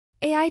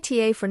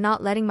AITA for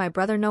not letting my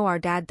brother know our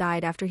dad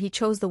died after he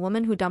chose the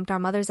woman who dumped our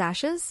mother's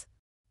ashes?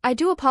 I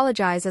do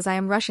apologize as I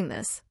am rushing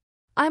this.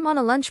 I'm on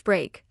a lunch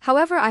break,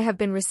 however I have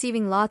been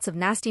receiving lots of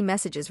nasty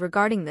messages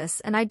regarding this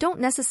and I don't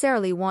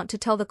necessarily want to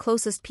tell the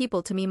closest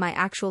people to me my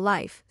actual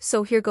life,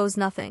 so here goes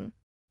nothing.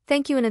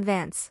 Thank you in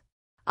advance.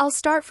 I'll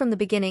start from the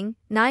beginning.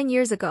 9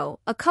 years ago,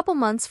 a couple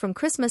months from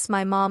Christmas,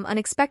 my mom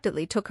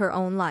unexpectedly took her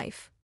own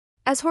life.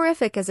 As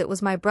horrific as it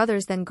was, my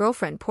brother's then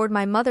girlfriend poured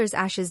my mother's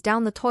ashes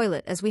down the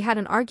toilet as we had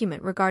an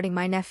argument regarding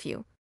my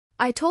nephew.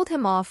 I told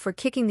him off for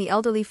kicking the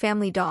elderly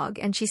family dog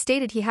and she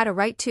stated he had a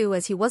right to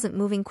as he wasn't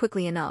moving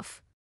quickly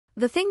enough.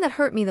 The thing that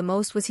hurt me the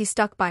most was he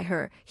stuck by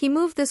her. He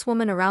moved this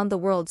woman around the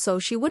world so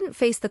she wouldn't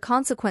face the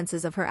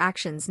consequences of her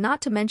actions,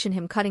 not to mention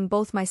him cutting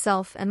both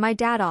myself and my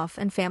dad off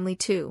and family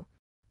too.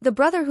 The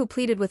brother who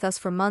pleaded with us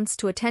for months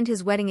to attend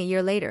his wedding a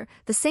year later,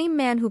 the same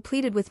man who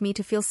pleaded with me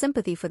to feel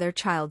sympathy for their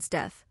child's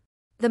death.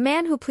 The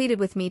man who pleaded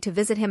with me to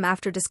visit him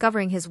after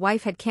discovering his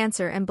wife had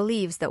cancer and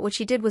believes that what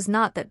she did was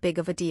not that big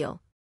of a deal.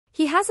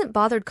 He hasn't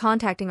bothered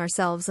contacting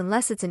ourselves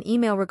unless it's an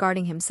email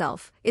regarding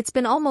himself. It's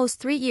been almost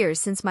 3 years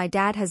since my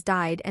dad has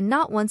died and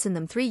not once in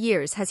them 3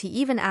 years has he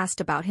even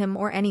asked about him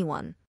or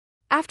anyone.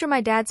 After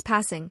my dad's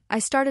passing, I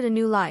started a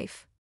new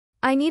life.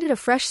 I needed a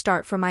fresh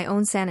start for my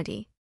own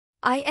sanity.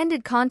 I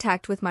ended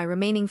contact with my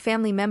remaining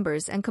family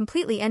members and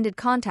completely ended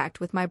contact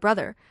with my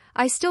brother.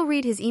 I still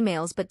read his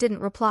emails but didn't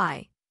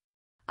reply.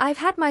 I've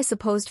had my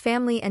supposed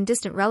family and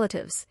distant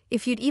relatives,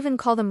 if you'd even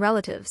call them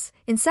relatives,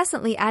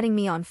 incessantly adding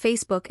me on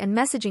Facebook and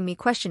messaging me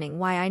questioning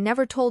why I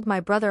never told my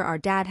brother our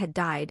dad had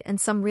died and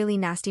some really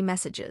nasty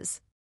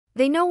messages.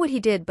 They know what he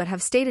did but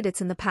have stated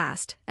it's in the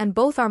past, and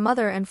both our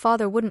mother and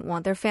father wouldn't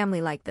want their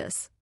family like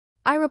this.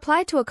 I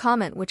replied to a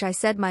comment which I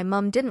said my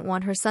mum didn't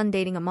want her son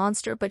dating a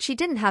monster but she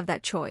didn't have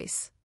that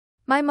choice.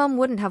 My mum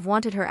wouldn't have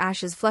wanted her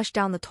ashes flushed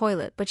down the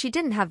toilet but she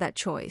didn't have that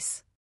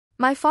choice.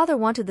 My father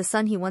wanted the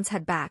son he once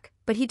had back,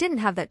 but he didn't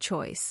have that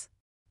choice.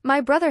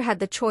 My brother had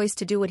the choice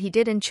to do what he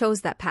did and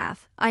chose that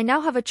path. I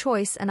now have a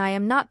choice and I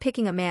am not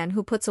picking a man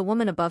who puts a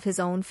woman above his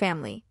own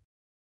family.